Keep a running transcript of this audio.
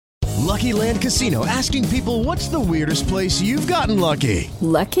Lucky Land Casino, asking people, what's the weirdest place you've gotten lucky?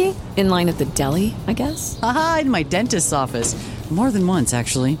 Lucky? In line at the deli, I guess? Aha, in my dentist's office. More than once,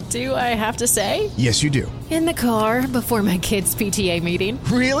 actually. Do I have to say? Yes, you do. In the car before my kids' PTA meeting.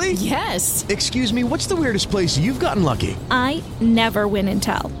 Really? Yes. Excuse me, what's the weirdest place you've gotten lucky? I never win and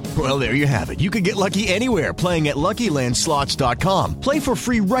tell. Well, there you have it. You can get lucky anywhere, playing at LuckyLandSlots.com. Play for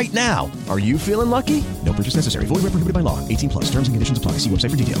free right now. Are you feeling lucky? No purchase necessary. Void where prohibited by law. 18 plus. Terms and conditions apply. See website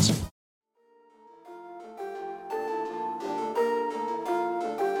for details.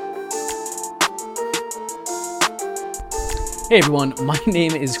 Hey everyone, my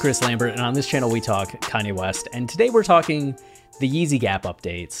name is Chris Lambert, and on this channel we talk Kanye West, and today we're talking the YZY Gap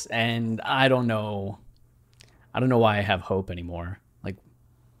updates, and I don't know why I have hope anymore. Like,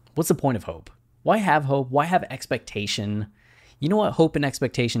 what's the point of hope? Why have hope? Why have expectation? You know what hope and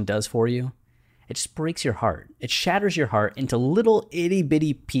expectation does for you? It just breaks your heart. It shatters your heart into little itty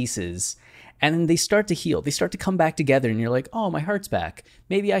bitty pieces, and then they start to heal. They start to come back together, and you're like, oh, my heart's back.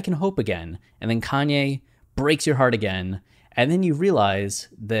 Maybe I can hope again. And then Kanye breaks your heart again. And then you realize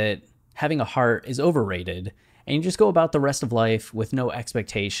that having a heart is overrated, and you just go about the rest of life with no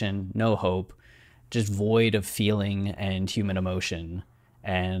expectation, no hope, just void of feeling and human emotion.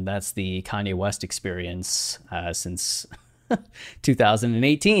 And that's the Kanye West experience since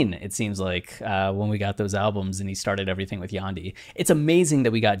 2018, it seems like, when we got those albums and he started everything with Yandhi. It's amazing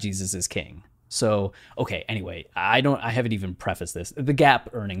that we got Jesus is King. So, okay, anyway, I haven't even prefaced this. The Gap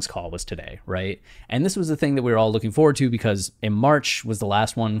earnings call was today, right? And this was the thing that we were all looking forward to because in March was the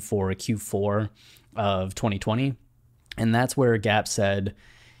last one for Q4 of 2020. And that's where Gap said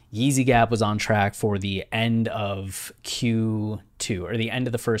YZY Gap was on track for the end of Q2 or the end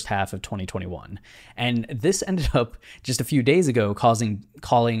of the first half of 2021. And this ended up just a few days ago causing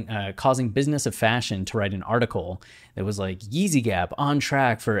Business of Fashion to write an article that was like YZY Gap on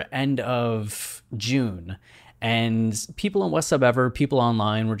track for end of June. And people in West Sub Ever, people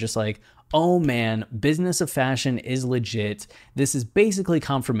online were just like, oh man, Business of Fashion is legit. This is basically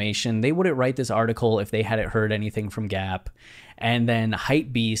confirmation. They wouldn't write this article if they hadn't heard anything from Gap. And then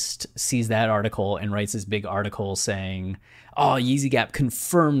Hypebeast sees that article and writes this big article saying, oh, YZY Gap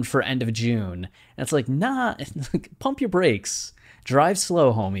confirmed for end of June. And it's like, nah, pump your brakes. Drive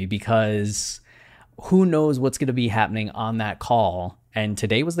slow, homie, because who knows what's going to be happening on that call. And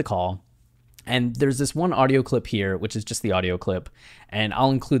today was the call. And there's this one audio clip here, which is just the audio clip, and I'll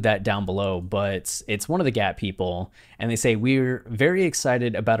include that down below, but it's one of the Gap people, and they say, we're very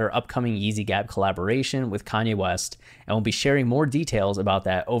excited about our upcoming YZY Gap collaboration with Kanye West, and we'll be sharing more details about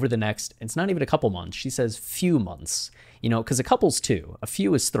that over the next, it's not even a couple months, she says few months, because a couple's 2, a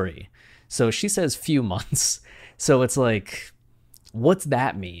few is 3, so she says few months, so it's like, what's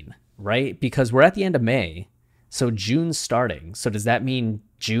that mean, right? Because we're at the end of May, so June's starting. So does that mean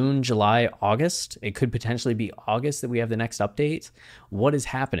June, July, August? It could potentially be August that we have the next update. What is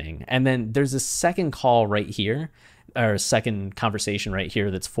happening? And then there's a second call right here, or a second conversation right here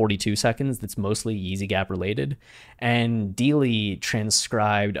that's 42 seconds that's mostly YZY Gap related. And Dealey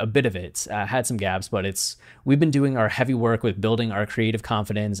transcribed a bit of it, had some gaps, but we've been doing our heavy work with building our creative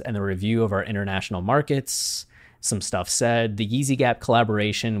confidence and the review of our international markets. Some stuff said, the YZY Gap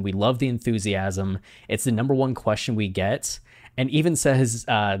collaboration, we love the enthusiasm. It's the number one question we get. And even says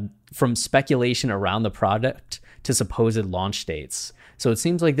from speculation around the product to supposed launch dates. So it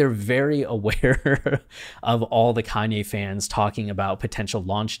seems like they're very aware of all the Kanye fans talking about potential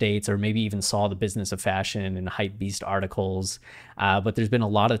launch dates, or maybe even saw the Business of Fashion and Hypebeast articles. But there's been a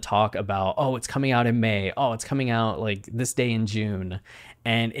lot of talk about, oh, it's coming out in May. Oh, it's coming out like this day in June.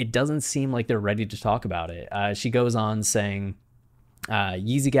 And it doesn't seem like they're ready to talk about it. She goes on saying,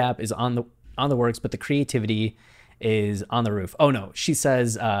 YZY Gap is on the works, but the creativity is on the roof. Oh no, she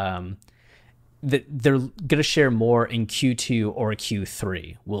says that they're gonna share more in Q2 or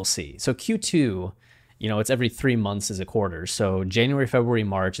Q3. We'll see. So Q2, it's every 3 months is a quarter. So January, February,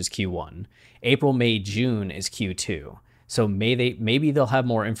 March is Q1. April, May, June is Q2. So maybe they'll have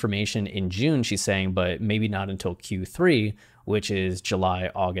more information in June, she's saying, but maybe not until Q3, which is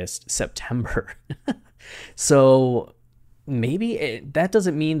July, August, September. So maybe that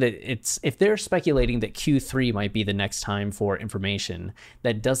doesn't mean that if they're speculating that Q3 might be the next time for information,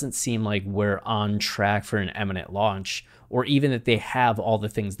 that doesn't seem like we're on track for an imminent launch, or even that they have all the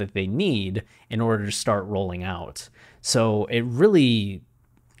things that they need in order to start rolling out. So it really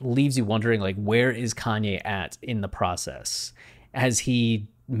leaves you wondering, like, where is Kanye at in the process? Has he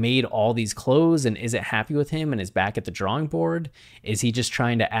made all these clothes and is it happy with him and is back at the drawing board? Is he just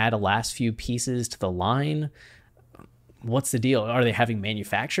trying to add a last few pieces to the line? What's the deal? Are they having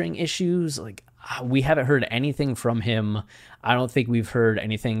manufacturing issues? Like, we haven't heard anything from him. I don't think we've heard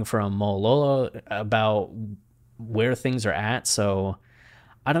anything from Mo'ololo about where things are at. So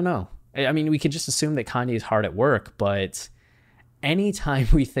I don't know. I mean, we could just assume that Kanye is hard at work, but anytime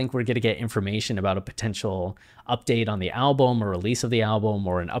we think we're going to get information about a potential update on the album or release of the album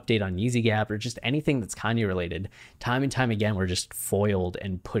or an update on YZY Gap or just anything that's Kanye related, time and time again, we're just foiled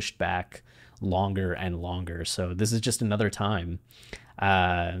and pushed back longer and longer. So this is just another time.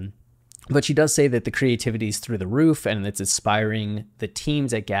 But she does say that the creativity is through the roof and it's inspiring the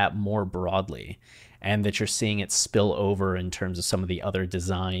teams at Gap more broadly, and that you're seeing it spill over in terms of some of the other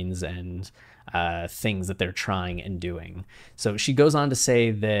designs and things that they're trying and doing. So she goes on to say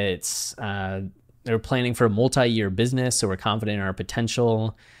that they're planning for a multi-year business, so we're confident in our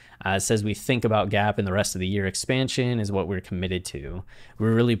potential. Says we think about Gap and the rest of the year expansion is what we're committed to.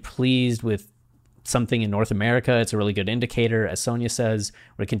 We're really pleased with something in North America. It's a really good indicator. As Sonia says,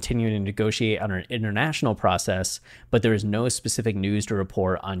 we're continuing to negotiate on our international process, but there is no specific news to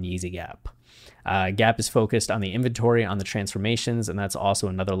report on YZY Gap. Gap is focused on the inventory, on the transformations, and that's also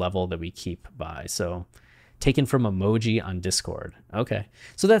another level that we keep by. So taken from emoji on Discord. Okay.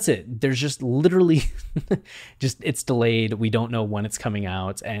 So that's it. There's just literally just it's delayed. We don't know when it's coming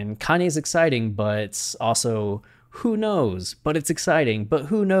out. And Kanye is exciting, but also who knows? But it's exciting, but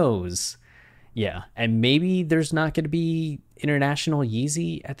who knows? Yeah. And maybe there's not going to be international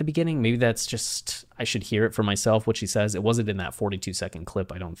YZY at the beginning. Maybe that's just, I should hear it for myself, what she says. It wasn't in that 42-second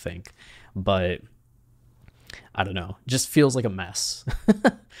clip, I don't think. But I don't know. Just feels like a mess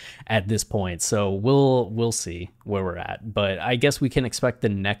at this point. So we'll see where we're at. But I guess we can expect the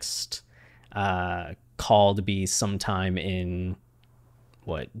next call to be sometime in,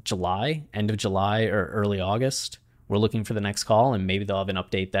 July? End of July or early August. We're looking for the next call, and maybe they'll have an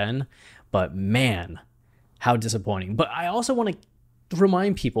update then. But man, how disappointing. But I also want to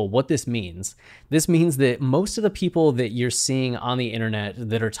remind people what this means. This means that most of the people that you're seeing on the internet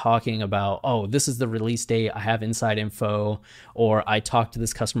that are talking about, oh, this is the release date, I have inside info, or I talked to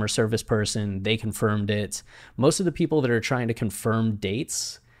this customer service person, they confirmed it. Most of the people that are trying to confirm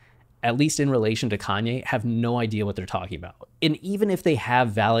dates, at least in relation to Kanye, have no idea what they're talking about. And even if they have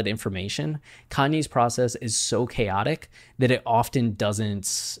valid information, Kanye's process is so chaotic that it often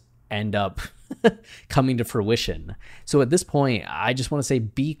doesn't end up coming to fruition. So at this point, I just want to say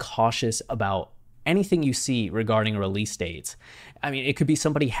be cautious about anything you see regarding release dates. I mean, it could be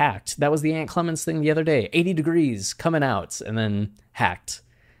somebody hacked. That was the Ant Clemens thing the other day. 80 Degrees coming out and then hacked.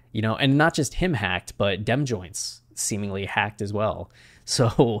 And not just him hacked, but Dem Joints seemingly hacked as well.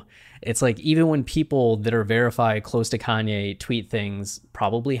 So it's like even when people that are verified close to Kanye tweet things,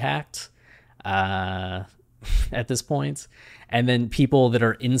 probably hacked at this point. And then people that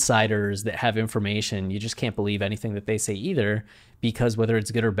are insiders that have information, you just can't believe anything that they say either, because whether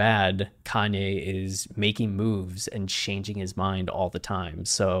it's good or bad, Kanye is making moves and changing his mind all the time.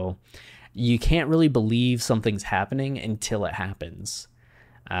 So you can't really believe something's happening until it happens.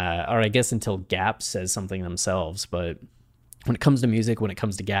 Or I guess until Gap says something themselves. But when it comes to music, when it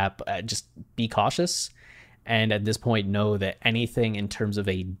comes to Gap, just be cautious. And at this point, know that anything in terms of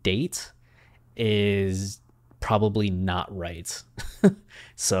a date is probably not right.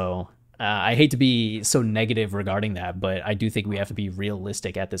 So I hate to be so negative regarding that, but I do think we have to be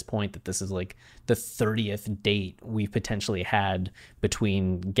realistic at this point that this is like the 30th date we've potentially had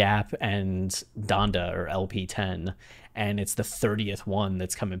between Gap and Donda or LP10. And it's the 30th one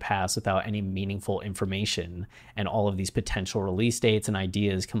that's coming past without any meaningful information, and all of these potential release dates and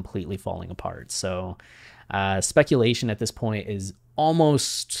ideas completely falling apart. So speculation at this point is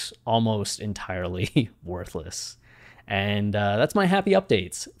almost entirely worthless. And that's my happy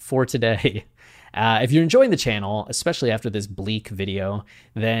updates for today. If you're enjoying the channel, especially after this bleak video,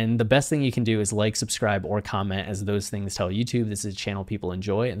 then the best thing you can do is like, subscribe, or comment, as those things tell YouTube this is a channel people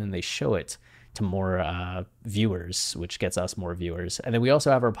enjoy, and then they show it to more viewers, which gets us more viewers. And then we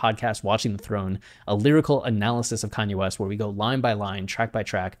also have our podcast, Watching the Throne, a lyrical analysis of Kanye West, where we go line by line, track by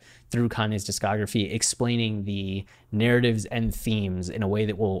track through Kanye's discography, explaining the narratives and themes in a way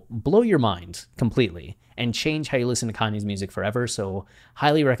that will blow your mind completely and change how you listen to Kanye's music forever. So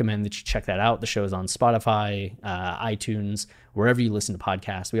highly recommend that you check that out. The show is on Spotify, iTunes, wherever you listen to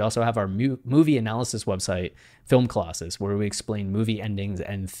podcasts. We also have our movie analysis website, Film Colossus, where we explain movie endings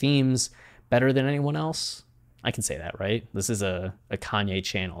and themes better than anyone else. I can say that, right? This is a Kanye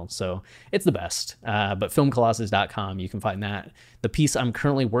channel, so it's the best. But filmcolossus.com, you can find that. The piece I'm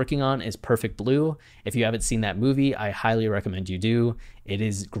currently working on is Perfect Blue. If you haven't seen that movie, I highly recommend you do. It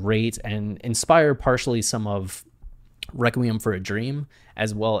is great and inspired partially some of Requiem for a Dream,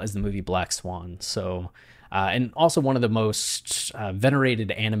 as well as the movie Black Swan. So and also one of the most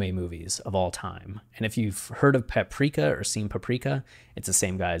venerated anime movies of all time. And if you've heard of Paprika or seen Paprika, it's the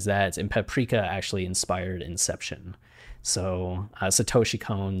same guy as that. And Paprika actually inspired Inception. So Satoshi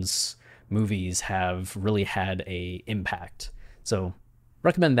Kon's movies have really had a impact. So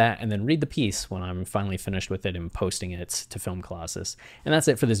recommend that, and then read the piece when I'm finally finished with it and posting it to Film Colossus. And that's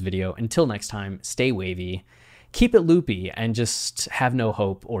it for this video. Until next time, stay wavy, keep it loopy, and just have no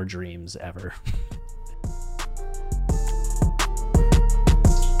hope or dreams ever.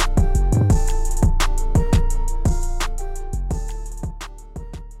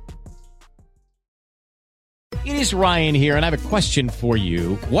 It is Ryan here, and I have a question for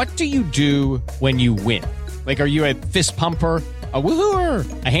you. What do you do when you win? Like, are you a fist pumper, a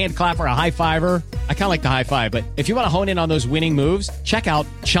woohooer, a hand clapper, a high fiver? I kind of like the high five, but if you want to hone in on those winning moves, check out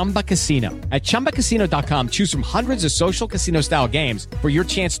Chumba Casino. At ChumbaCasino.com, choose from hundreds of social casino-style games for your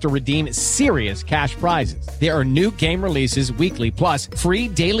chance to redeem serious cash prizes. There are new game releases weekly, plus free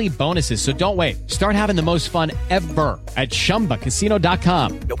daily bonuses. So don't wait. Start having the most fun ever at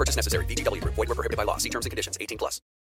ChumbaCasino.com. No purchase necessary. VGW Group. Void where prohibited by law. See terms and conditions. 18+.